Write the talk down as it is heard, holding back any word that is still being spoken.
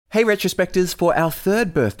Hey Retrospectors, for our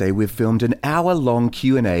third birthday we've filmed an hour-long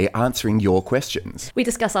Q&A answering your questions. We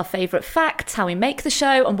discuss our favourite facts, how we make the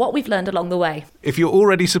show, and what we've learned along the way. If you're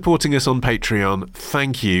already supporting us on Patreon,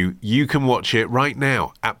 thank you. You can watch it right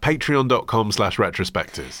now at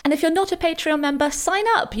patreon.com/retrospectors. And if you're not a Patreon member, sign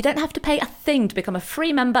up. You don't have to pay a thing to become a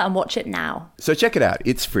free member and watch it now. So check it out,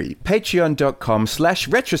 it's free.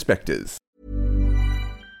 patreon.com/retrospectors.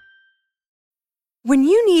 When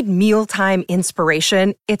you need mealtime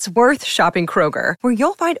inspiration, it's worth shopping Kroger, where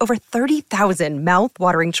you'll find over 30,000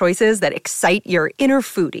 mouth-watering choices that excite your inner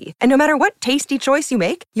foodie. And no matter what tasty choice you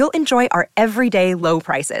make, you'll enjoy our everyday low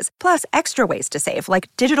prices, plus extra ways to save, like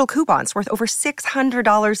digital coupons worth over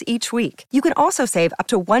 $600 each week. You can also save up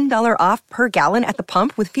to $1 off per gallon at the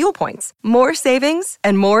pump with fuel points. More savings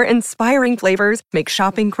and more inspiring flavors make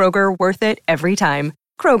shopping Kroger worth it every time.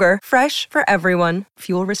 Kroger, fresh for everyone.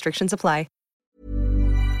 Fuel restrictions apply.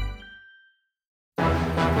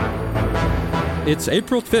 It's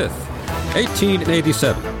April 5th,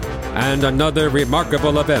 1887, and another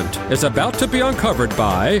remarkable event is about to be uncovered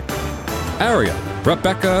by Ariel,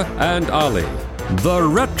 Rebecca, and Ollie, the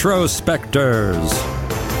Retrospectors.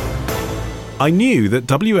 I knew that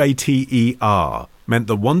WATER meant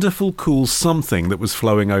the wonderful, cool something that was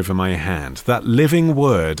flowing over my hand. That living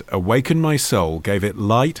word awakened my soul, gave it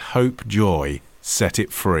light, hope, joy, set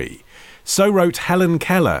it free. So wrote Helen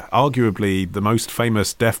Keller, arguably the most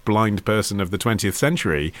famous deaf-blind person of the 20th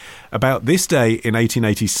century, about this day in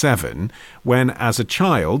 1887, when, as a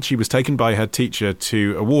child, she was taken by her teacher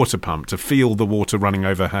to a water pump to feel the water running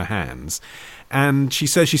over her hands. And she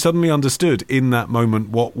says she suddenly understood in that moment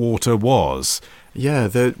what water was. Yeah,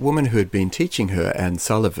 the woman who had been teaching her, Anne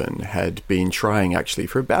Sullivan, had been trying actually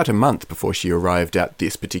for about a month before she arrived at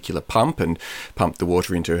this particular pump and pumped the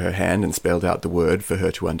water into her hand and spelled out the word for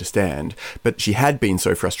her to understand. But she had been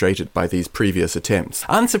so frustrated by these previous attempts.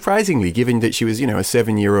 Unsurprisingly, given that she was, a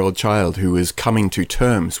 7-year-old child who was coming to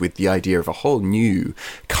terms with the idea of a whole new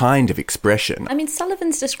kind of expression. I mean,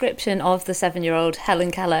 Sullivan's description of the 7-year-old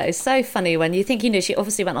Helen Keller is so funny when you think, she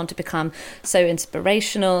obviously went on to become so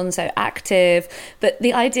inspirational and so active. But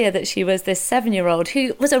the idea that she was this 7-year-old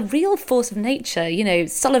who was a real force of nature,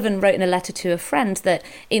 Sullivan wrote in a letter to a friend that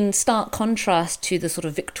in stark contrast to the sort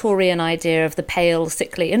of Victorian idea of the pale,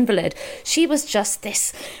 sickly invalid, she was just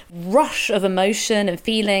this rush of emotion and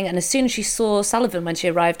feeling. And as soon as she saw Sullivan when she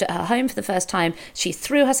arrived at her home for the first time, she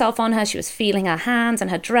threw herself on her. She was feeling her hands and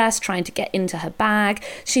her dress, trying to get into her bag.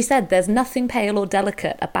 She said there's nothing pale or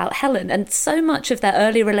delicate about Helen. And so much of their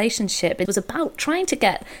early relationship, it was about trying to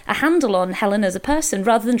get a handle on Helen as a person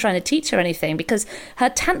rather than trying to teach her anything, because her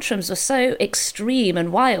tantrums were so extreme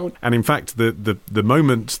and wild. And in fact, the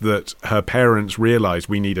moment that her parents realised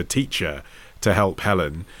we need a teacher to help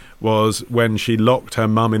Helen was when she locked her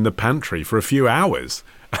mum in the pantry for a few hours.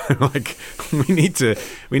 Like, we need to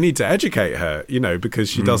educate her, because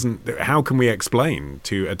she doesn't. How can we explain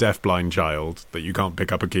to a deaf-blind child that you can't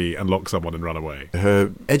pick up a key and lock someone and run away?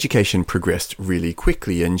 Her education progressed really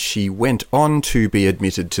quickly, and she went on to be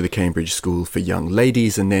admitted to the Cambridge School for Young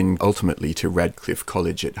Ladies and then ultimately to Radcliffe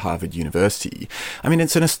College at Harvard University. I mean,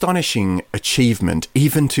 it's an astonishing achievement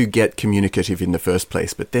even to get communicative in the first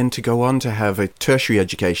place, but then to go on to have a tertiary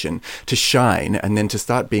education, to shine, and then to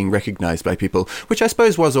start being recognised by people, which I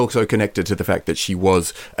suppose was also connected to the fact that she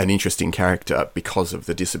was an interesting character because of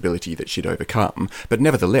the disability that she'd overcome. But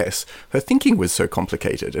nevertheless, her thinking was so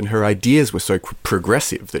complicated and her ideas were so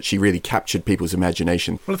progressive that she really captured people's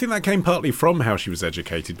imagination. Well, I think that came partly from how she was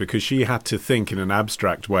educated, because she had to think in an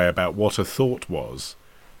abstract way about what a thought was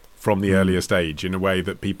from the earliest age, in a way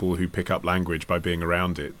that people who pick up language by being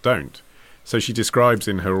around it don't. So she describes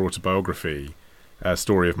in her autobiography,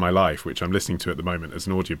 Story of My Life, which I'm listening to at the moment as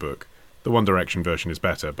an audiobook. The One Direction version is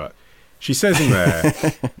better, but she says in there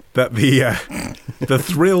that the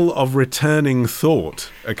thrill of returning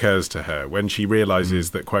thought occurs to her when she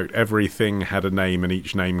realises that, quote, everything had a name and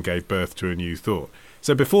each name gave birth to a new thought.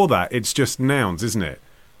 So before that, it's just nouns, isn't it?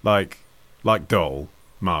 Like doll,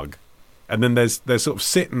 mug. And then there's sort of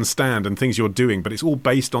sit and stand and things you're doing, but it's all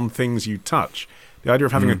based on things you touch. The idea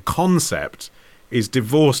of having a concept is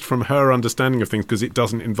divorced from her understanding of things because it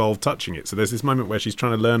doesn't involve touching it. So there's this moment where she's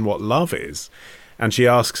trying to learn what love is. And she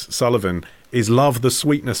asks Sullivan, is love the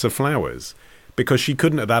sweetness of flowers? Because she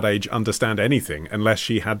couldn't at that age understand anything unless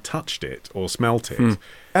she had touched it or smelt it.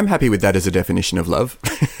 I'm happy with that as a definition of love.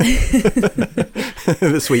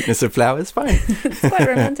 The sweetness of flowers, fine. It's quite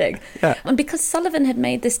romantic. Yeah. And because Sullivan had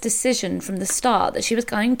made this decision from the start that she was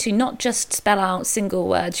going to not just spell out single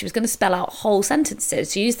words, she was going to spell out whole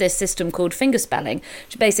sentences. She used this system called finger spelling,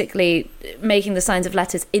 which is basically making the signs of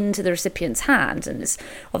letters into the recipient's hand. And it's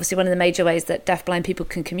obviously one of the major ways that deafblind people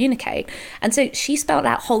can communicate. And so she spelled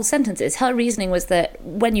out whole sentences. Her reasoning was that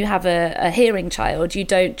when you have a hearing child, you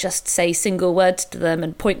don't just say single words to them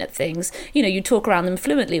and point at things. You know, you talk around them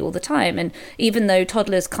fluently all the time. And even though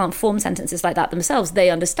toddlers can't form sentences like that themselves, they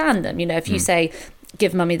understand them. You know, if you say,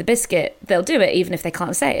 give mummy the biscuit, they'll do it even if they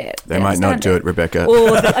can't say it. They might not do it, Rebecca.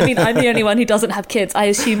 I mean, I'm the only one who doesn't have kids. I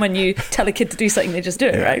assume when you tell a kid to do something, they just do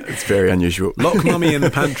it, right? It's very unusual. Lock mummy in the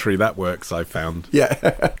pantry, that works, I've found.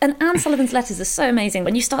 Yeah. And Anne Sullivan's letters are so amazing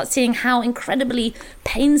when you start seeing how incredibly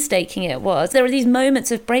painstaking it was. There are these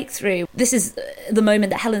moments of breakthrough. This is the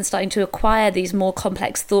moment that Helen's starting to acquire these more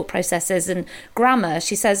complex thought processes and grammar.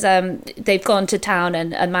 She says they've gone to town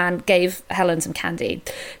and a man gave Helen some candy.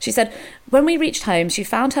 She said, when we reached home, she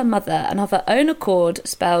found her mother and of her own accord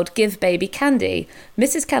spelled give baby candy.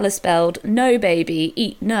 Mrs. Keller spelled no baby,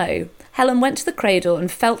 eat no. Helen went to the cradle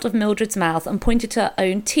and felt of Mildred's mouth and pointed to her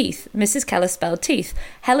own teeth. Mrs. Keller spelled teeth.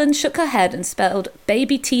 Helen shook her head and spelled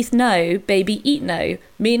baby teeth no, baby eat no.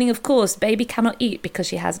 Meaning, of course, baby cannot eat because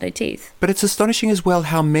she has no teeth. But it's astonishing as well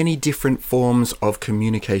how many different forms of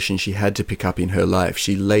communication she had to pick up in her life.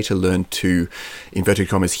 She later learned to, inverted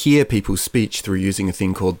commas, hear people's speech through using a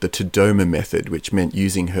thing called the Tadoma method, which meant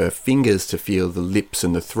using her fingers to feel the lips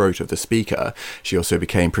and the throat of the speaker. She also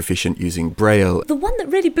became proficient using Braille. The one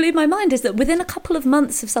that really blew my mind is that within a couple of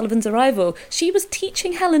months of Sullivan's arrival, she was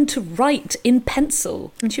teaching Helen to write in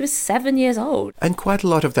pencil, and she was 7 years old. And quite a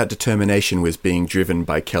lot of that determination was being driven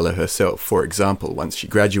by Keller herself. For example, once she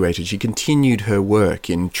graduated, she continued her work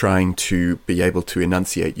in trying to be able to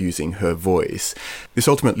enunciate using her voice. This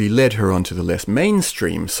ultimately led her onto the less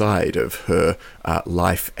mainstream side of her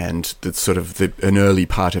life, and the sort of an early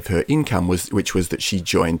part of her income which was that she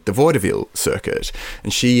joined the vaudeville circuit.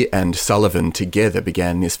 And she and Sullivan together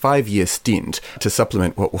began this 5-year stint to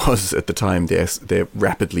supplement what was at the time their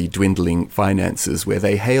rapidly dwindling finances, where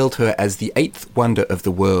they hailed her as the 8th wonder of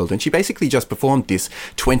the world. And she basically just performed this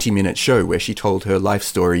 20-minute show where she told her life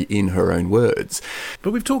story in her own words.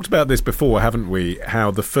 But we've talked about this before, haven't we? How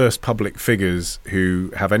the first public figures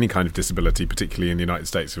who have any kind of disability, particularly in the United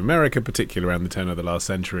States of America, particularly around the turn of the last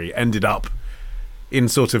century, ended up in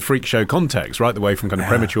sort of freak show context, right the way from kind of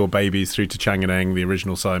premature babies through to Chang and Eng, the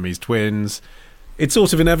original Siamese twins. It's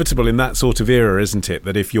sort of inevitable in that sort of era, isn't it,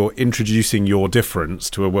 that if you're introducing your difference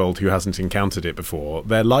to a world who hasn't encountered it before,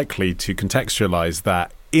 they're likely to contextualise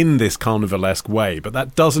that in this carnivalesque way. But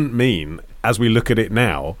that doesn't mean, as we look at it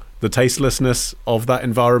now, the tastelessness of that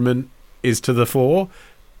environment is to the fore,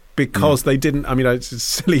 because they didn't, I mean, it's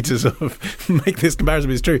silly to sort of make this comparison,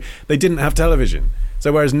 but it's true. They didn't have television.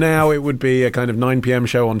 So whereas now it would be a kind of 9 p.m.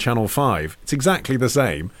 show on Channel 5, it's exactly the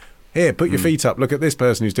same. Here, put your feet up, look at this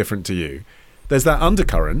person who's different to you. There's that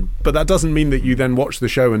undercurrent, but that doesn't mean that you then watch the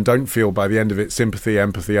show and don't feel by the end of it sympathy,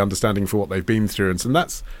 empathy, understanding for what they've been through. And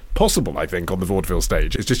that's possible, I think, on the vaudeville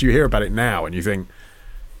stage. It's just you hear about it now and you think,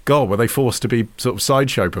 God, were they forced to be sort of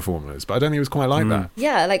sideshow performers? But I don't think it was quite like that.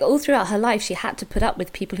 Yeah, like all throughout her life, she had to put up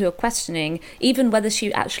with people who were questioning even whether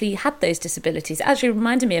she actually had those disabilities. It actually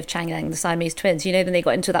reminded me of Chang Eng, the Siamese twins. You know, then they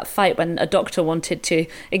got into that fight when a doctor wanted to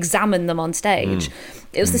examine them on stage.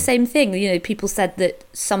 It was the same thing. You know, people said that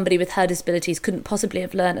somebody with her disabilities couldn't possibly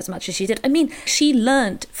have learned as much as she did. I mean, she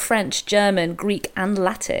learnt French, German, Greek and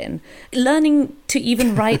Latin. Learning to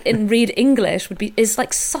even write and read English is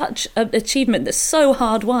like such an achievement that's so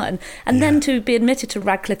hard won. And then to be admitted to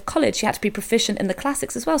Radcliffe College, she had to be proficient in the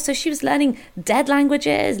classics as well. So she was learning dead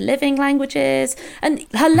languages, living languages, and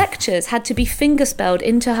her lectures had to be finger-spelled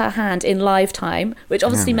into her hand in live time, which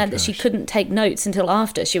obviously meant that she couldn't take notes until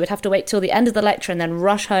after. She would have to wait till the end of the lecture and then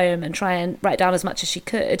rush home and try and write down as much as she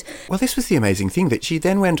could. Well, this was the amazing thing, that she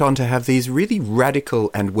then went on to have these really radical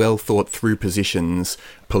and well thought through positions,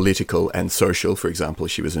 political and social. For example,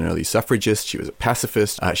 she was an early suffragist, she was a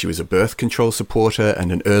pacifist, she was a birth control supporter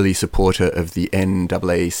and an early supporter of the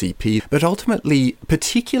NAACP. But ultimately,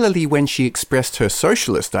 particularly when she expressed her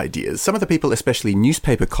socialist ideas, some of the people, especially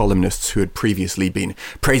newspaper columnists who had previously been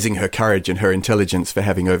praising her courage and her intelligence for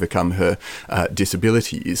having overcome her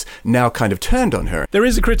disabilities, now kind of turned on her. There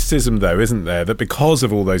is a criticism, though, isn't there, that because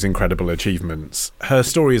of all those incredible achievements, her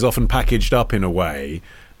story is often packaged up in a way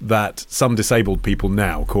that some disabled people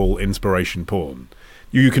now call inspiration porn.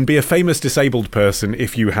 You can be a famous disabled person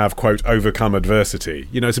if you have, quote, overcome adversity.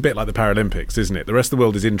 You know, it's a bit like the Paralympics, isn't it? The rest of the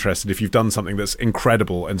world is interested if you've done something that's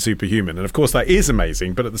incredible and superhuman. And of course, that is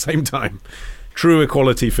amazing. But at the same time, true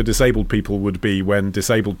equality for disabled people would be when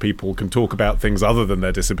disabled people can talk about things other than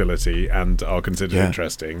their disability and are considered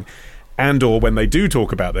interesting. And or when they do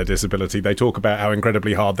talk about their disability, they talk about how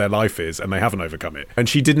incredibly hard their life is and they haven't overcome it. And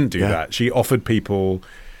she didn't do that. She offered people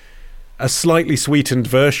a slightly sweetened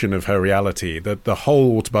version of her reality, that the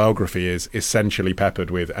whole autobiography is essentially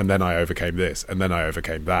peppered with, and then I overcame this, and then I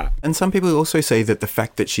overcame that. And some people also say that the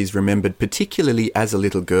fact that she's remembered, particularly as a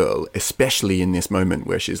little girl, especially in this moment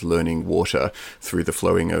where she's learning water through the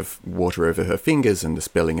flowing of water over her fingers and the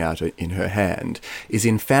spelling out in her hand, is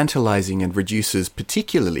infantilizing and reduces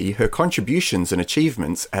particularly her contributions and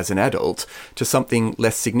achievements as an adult to something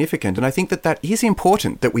less significant. And I think that that is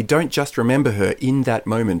important, that we don't just remember her in that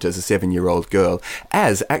moment as a 7-year-old girl,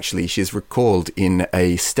 as actually she's recalled in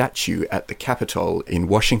a statue at the Capitol in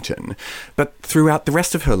Washington, but throughout the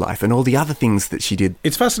rest of her life and all the other things that she did.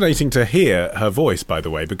 It's fascinating to hear her voice, by the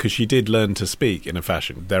way, because she did learn to speak in a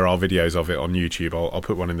fashion. There are videos of it on YouTube. I'll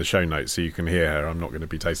put one in the show notes so you can hear her. I'm not going to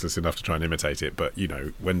be tasteless enough to try and imitate it, but, you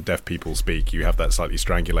know, when deaf people speak, you have that slightly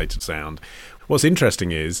strangulated sound. What's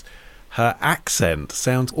interesting is her accent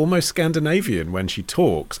sounds almost Scandinavian when she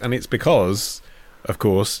talks, and it's because, of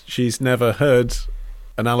course, she's never heard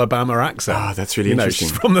an Alabama accent. Ah, that's really interesting.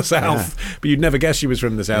 She's from the South, but you'd never guess she was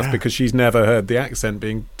from the South because she's never heard the accent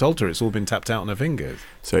being told to her. It's all been tapped out on her fingers.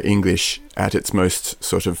 So English, at its most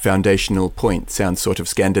sort of foundational point, sounds sort of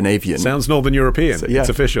Scandinavian. Sounds Northern European. So, It's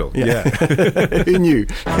official. Yeah. Who knew?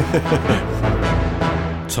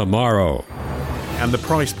 Tomorrow. And the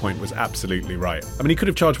price point was absolutely right. I mean, he could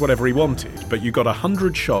have charged whatever he wanted, but you got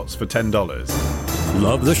 100 shots for $10.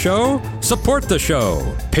 Love the show? Support the show.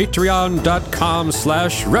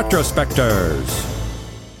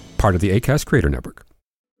 Patreon.com/retrospectors. Part of the Acast Creator Network.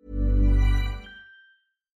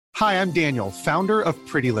 Hi, I'm Daniel, founder of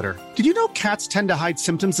Pretty Litter. Did you know cats tend to hide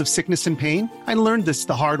symptoms of sickness and pain? I learned this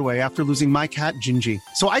the hard way after losing my cat, Gingy.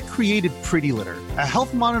 So I created Pretty Litter, a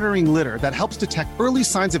health monitoring litter that helps detect early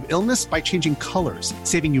signs of illness by changing colors,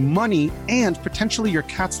 saving you money and potentially your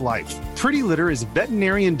cat's life. Pretty Litter is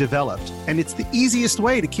veterinarian developed, and it's the easiest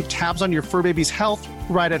way to keep tabs on your fur baby's health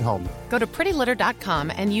right at home. Go to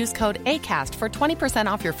prettylitter.com and use code ACAST for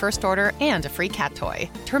 20% off your first order and a free cat toy.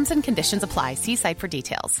 Terms and conditions apply. See site for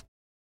details.